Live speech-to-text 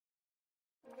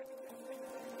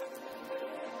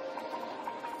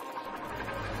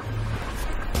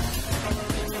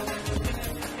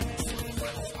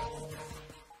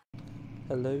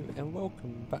Hello and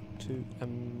welcome back to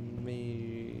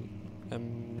Amnesia.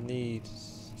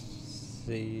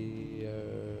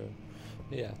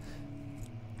 Yeah.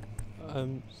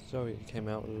 Sorry it came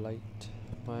out late.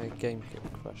 My game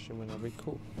kept crashing when I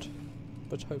record,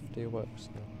 but hopefully it works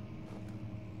now.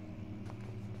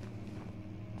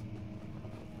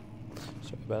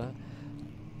 Sorry about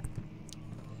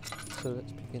that. So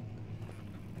let's begin.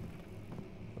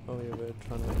 Oh yeah, we're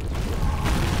trying to make this work.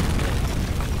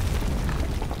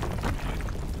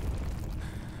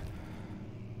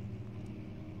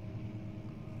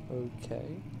 Okay.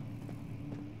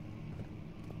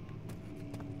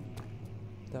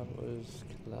 That was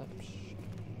collapsed.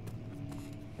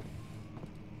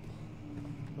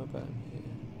 What about here?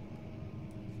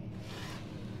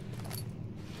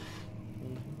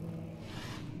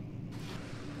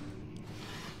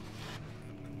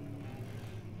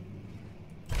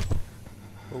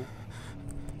 Oh.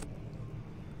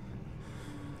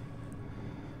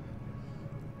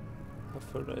 I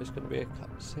thought it was going to be a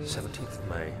cutscene. 17th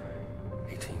May,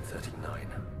 1839.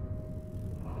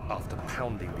 After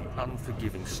pounding the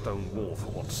unforgiving stone wall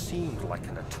for what seemed like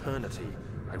an eternity,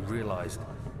 I realized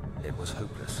it was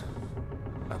hopeless.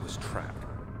 I was trapped.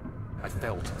 I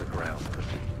fell to the ground,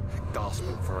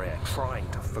 gasping for air, trying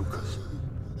to focus.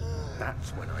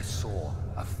 That's when I saw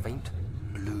a faint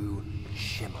blue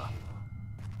shimmer.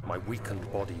 My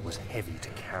weakened body was heavy to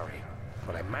carry,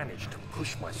 but I managed to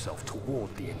push myself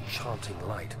toward the enchanting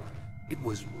light. It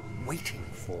was waiting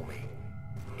for me.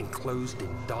 Enclosed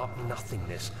in dark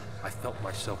nothingness, I felt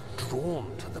myself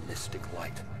drawn to the mystic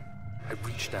light. I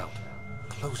reached out,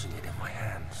 closing it in my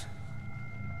hands.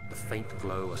 The faint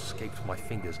glow escaped my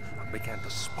fingers and began to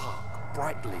spark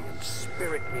brightly and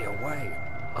spirit me away,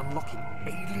 unlocking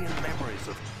alien memories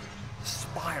of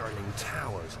spiraling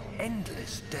towers,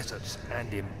 endless deserts,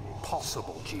 and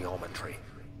impossible geometry.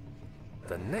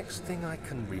 The next thing I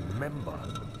can remember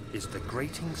is the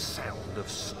grating sound of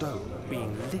stone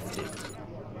being lifted,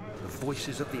 the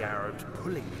voices of the Arabs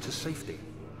pulling me to safety,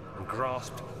 and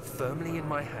grasped firmly in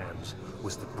my hands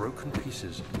was the broken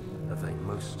pieces of a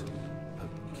most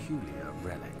peculiar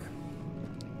relic.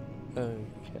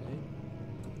 Okay.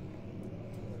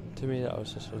 To me that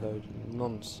was just a load of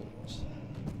nonsense.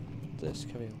 Let's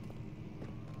carry on.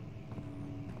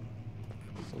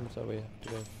 Seems like we have to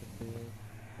go for the...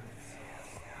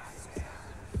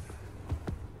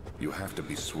 You have to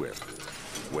be swift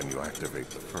when you activate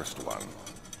the first one.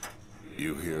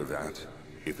 You hear that?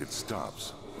 If it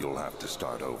stops, you'll have to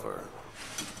start over.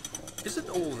 Isn't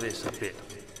all this a bit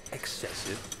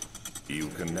excessive? You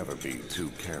can never be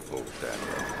too careful,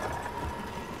 Daniel.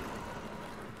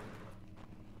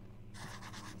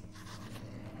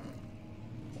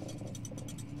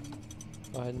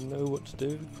 I know what to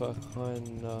do, but I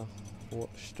kinda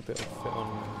watched a bit of it on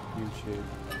YouTube.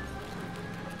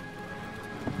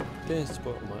 Didn't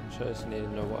spoil much, I just need to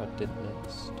know what I did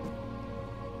next.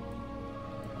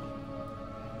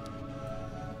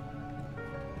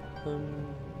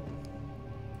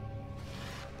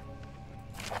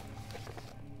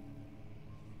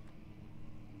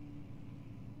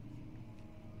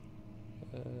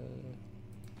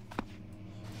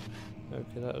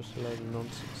 Okay, that was a load of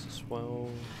nonsense as well.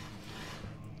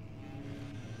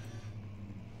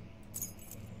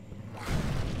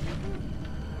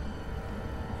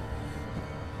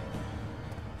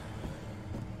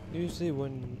 Usually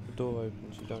when the door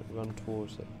opens you don't run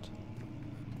towards it,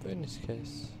 but in this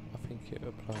case I think it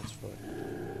applies for it.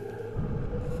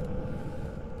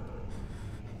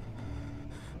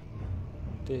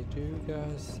 Did you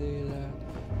guys see that?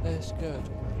 Let's go.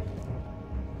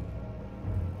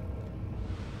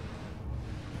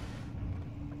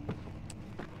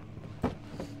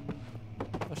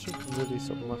 I should really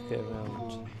sort of muck it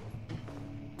around.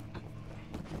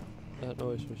 That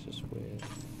noise was just weird.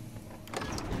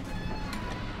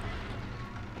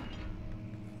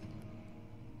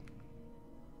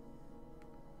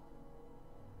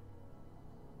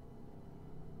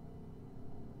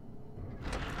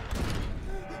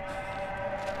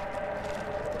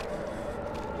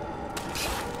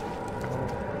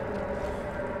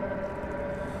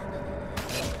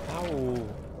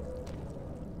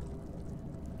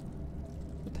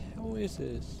 What the hell is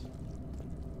this?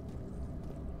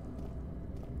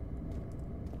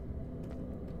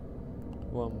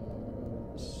 One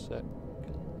sec.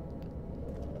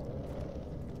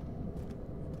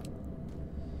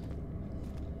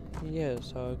 Yeah,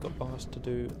 so I got asked to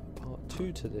do part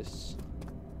 2 to this.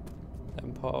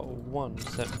 And part 1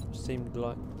 seemed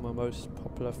like my most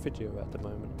popular video at the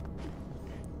moment.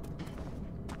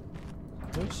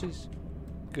 Which is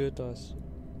good, I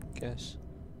guess.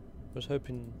 I was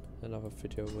hoping another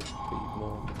video would be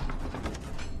more.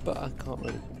 But I can't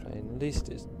really complain. At least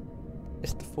it's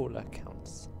the thought that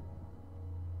counts.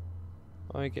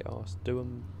 I get asked do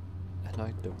them, and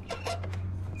I do.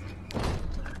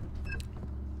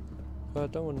 But I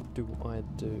don't want to do what I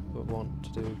want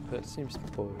to do, but it seems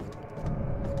boring.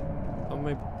 I'll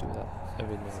maybe do that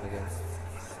every now and again.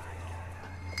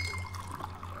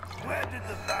 Where did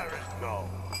the virus go?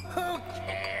 Who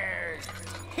cares?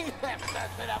 He left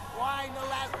us enough wine to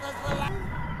last us a life.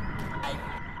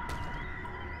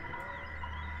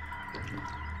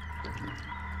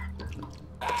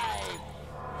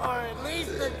 Or at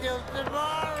least until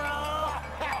tomorrow.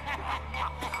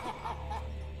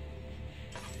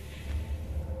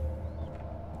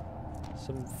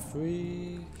 Some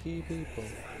freaky people.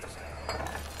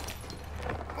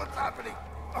 What's happening?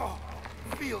 Oh,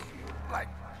 feels like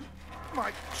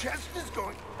my chest is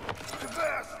going to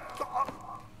burst.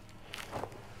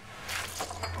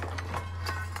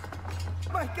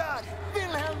 My God,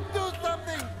 Wilhelm, do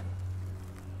something!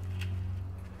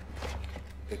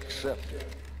 Accept it.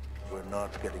 We're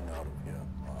not getting out of here.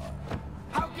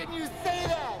 How can you say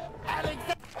that,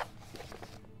 Alexander,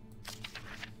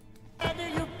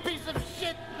 you piece of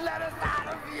shit? Let us out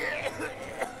of here!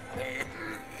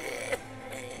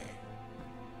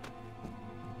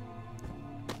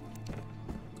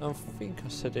 I think I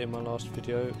said it in my last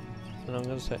video, and I'm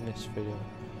going to say it in this video.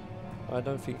 I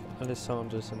don't think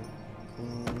Alessandra's a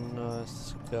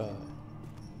nice guy.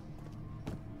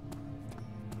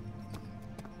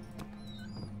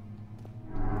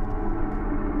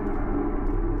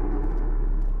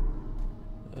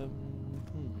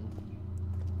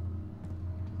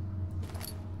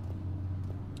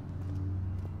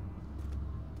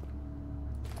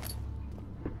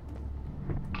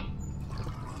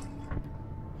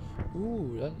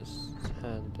 Ooh, that is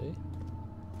handy.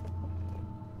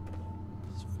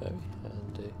 It's very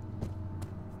handy.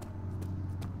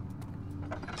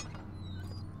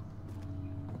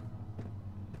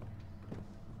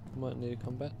 Might need to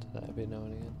come back to that every now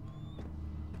and again.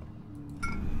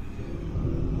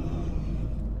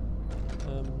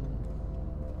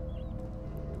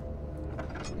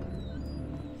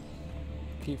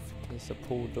 Keep thinking it's a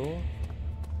pull door.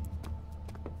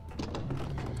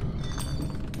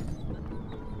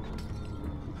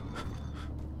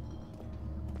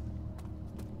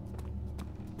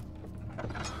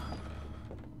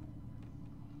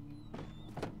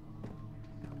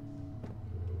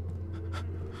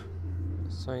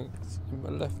 Something's in my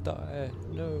left eye.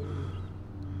 No.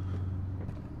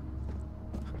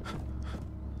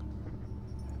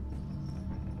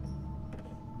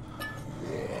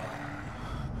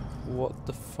 What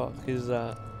the fuck is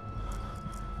that?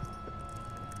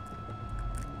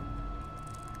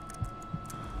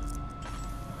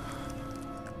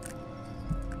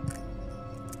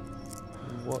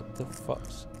 What the fuck?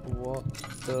 What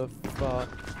the fuck?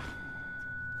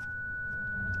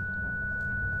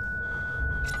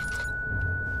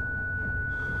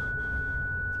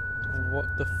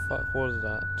 What the fuck was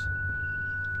that?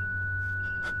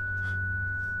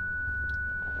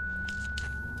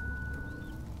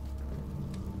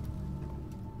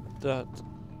 That...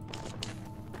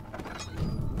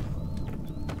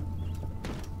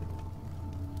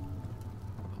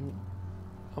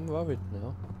 I'm worried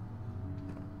now.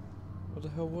 What the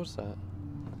hell was that?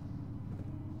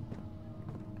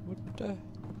 What the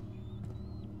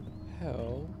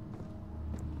hell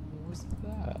was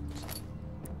that?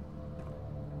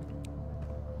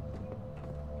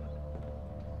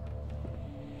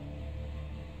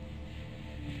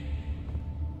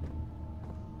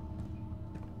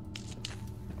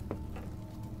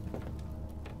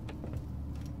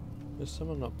 There's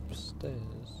someone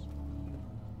upstairs.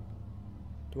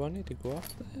 Do I need to go up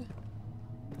there?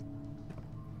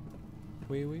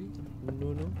 Oui, oui.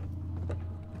 No, no.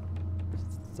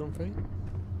 Something.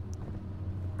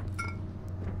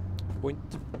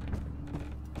 Point.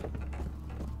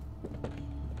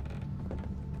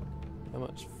 How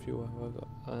much fuel have I got?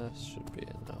 That should be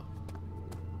enough.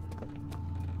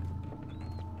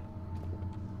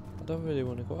 I don't really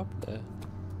want to go up there.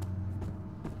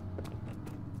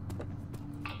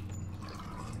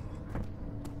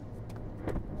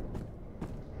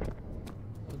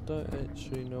 I don't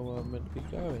actually know where I'm meant to be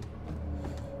going.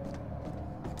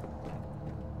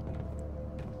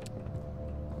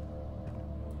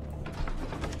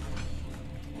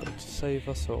 Got to save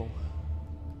us all.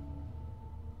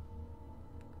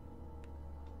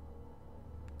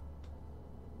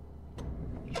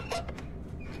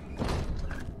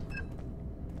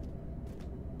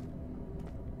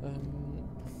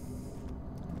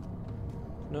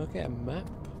 Can I get a map?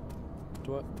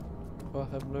 Do I? I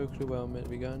have no clue where I'm meant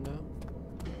to be going now.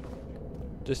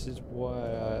 This is why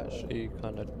I actually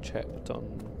kind of checked on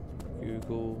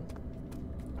Google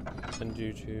and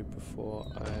YouTube before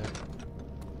I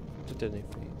did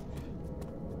anything.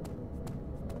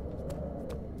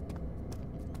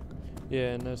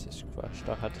 Yeah, and as it's crashed,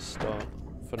 I had to start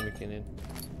from the beginning.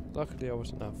 Luckily I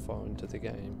wasn't that far into the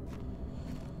game.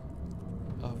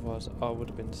 Otherwise I would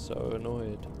have been so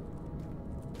annoyed.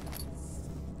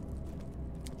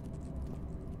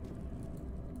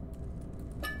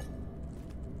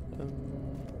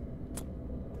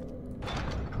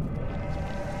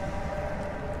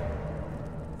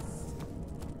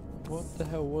 What the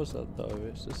hell was that though?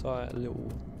 It's just like a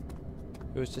little...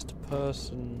 It was just a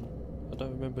person. I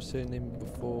don't remember seeing him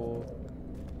before.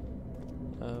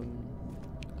 I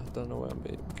don't know where I'm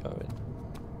going.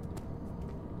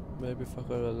 Maybe if I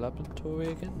go to the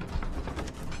laboratory again?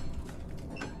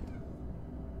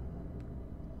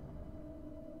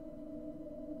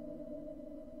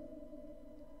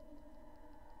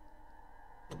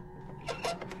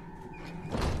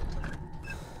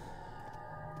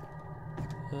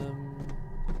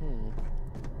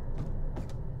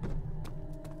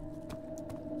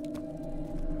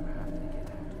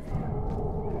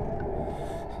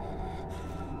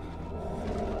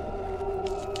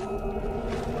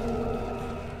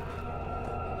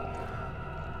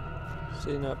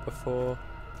 Seen that before.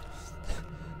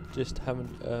 Just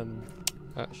haven't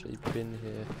actually been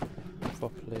here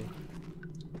properly.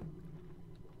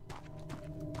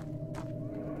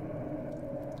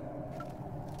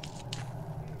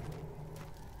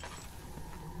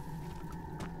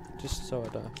 Just so I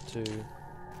don't have to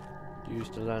use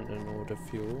the lantern or the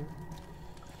fuel.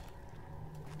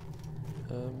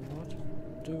 What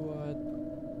do I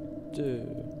do?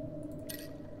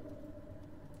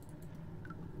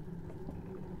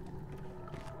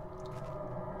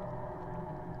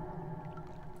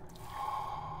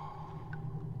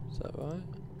 Is that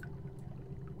right?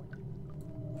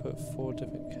 Put 4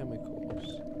 different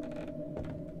chemicals.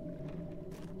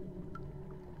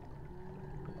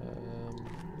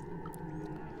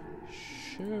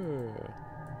 Sure.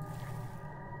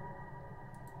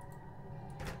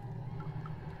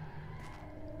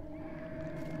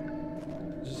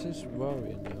 This is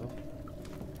worrying now.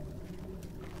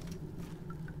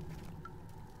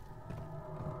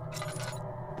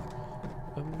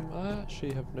 I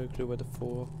actually have no clue where the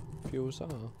 4 fuels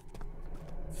are.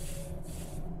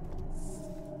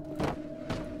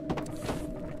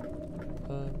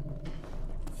 I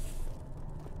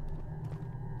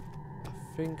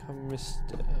think I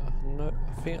missed it. I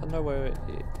think I know where it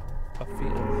is. I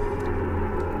think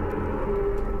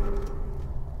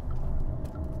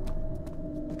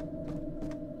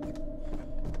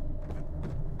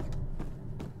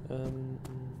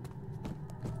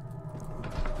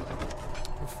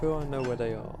I feel I know where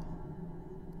they are.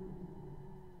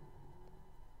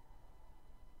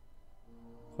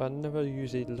 But I never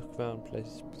usually look around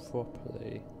places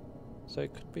properly. So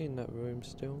it could be in that room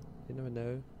still. You never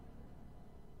know.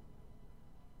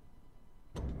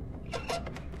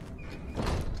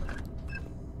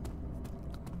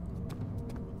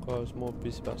 I was more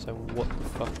busy about saying what the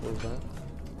fuck was that?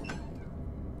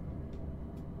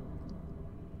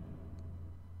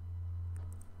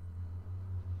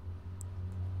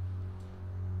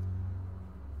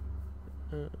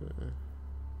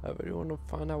 I really want to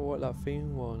find out what that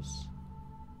thing was.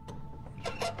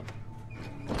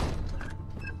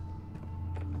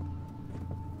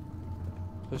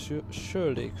 So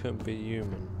surely it couldn't be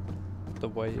human. The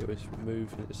way it was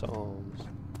moving its arms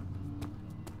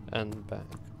and back.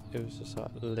 It was just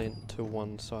like leant to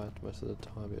one side most of the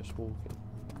time it was walking.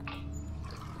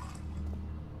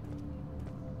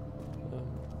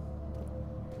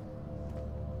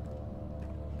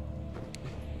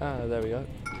 There we go.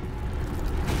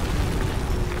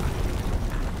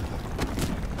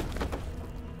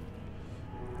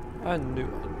 I knew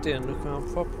I didn't look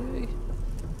around properly,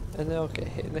 and then I'll get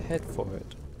hit in the head for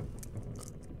it.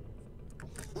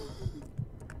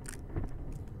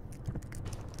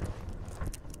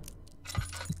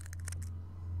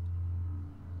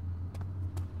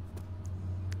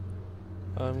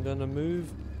 I'm gonna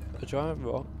move a giant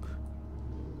rock,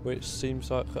 which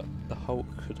seems like the Hulk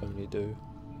could only do.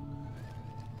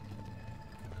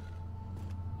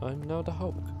 I'm now the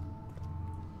Hulk,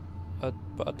 but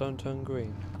I don't turn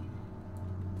green.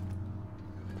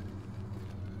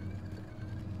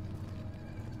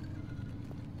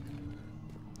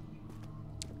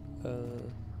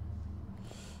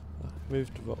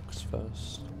 Move the rocks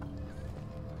first.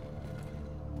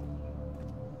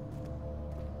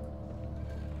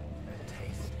 That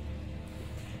taste,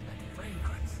 that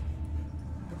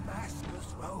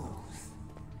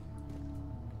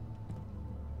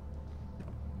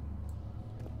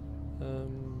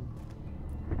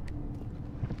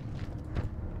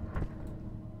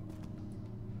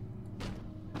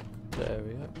There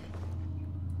we go.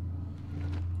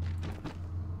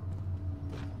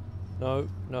 No,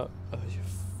 no. Oh,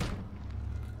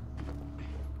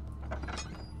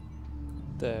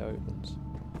 there opens.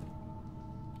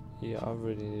 Yeah, I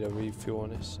really need a refuel on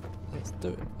this. Let's do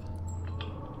it.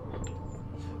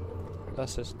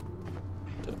 That's just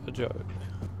a joke.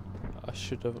 I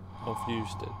should have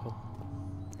used it though.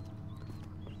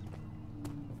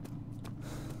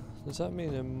 Does that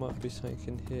mean there might be something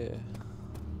in here?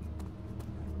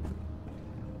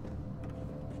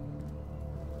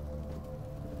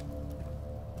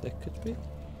 There could be.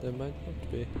 There might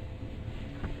not be.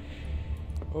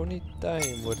 Only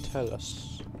time will tell us.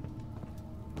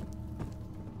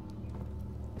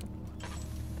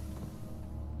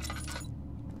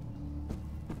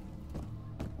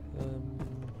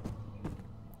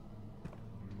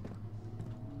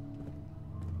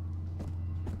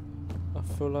 I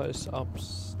feel like it's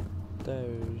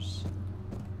upstairs.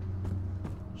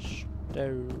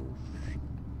 Stairs.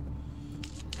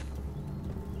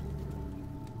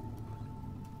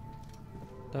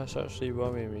 That's actually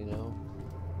worrying me now,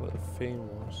 what the theme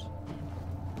was.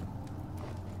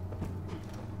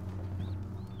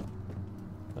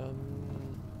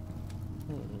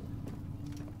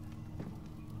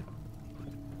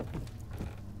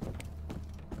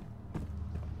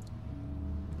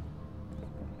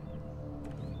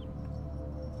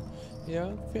 Yeah,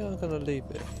 I think I'm gonna leave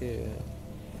it here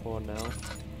for now.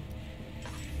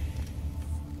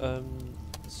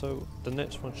 So the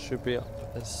next one should be up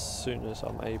as soon as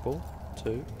I'm able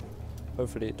to.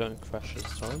 Hopefully it don't crash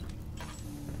this time.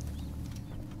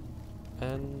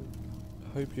 And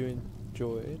hope you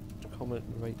enjoyed. Comment,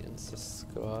 rate and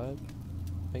subscribe.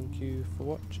 Thank you for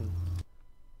watching.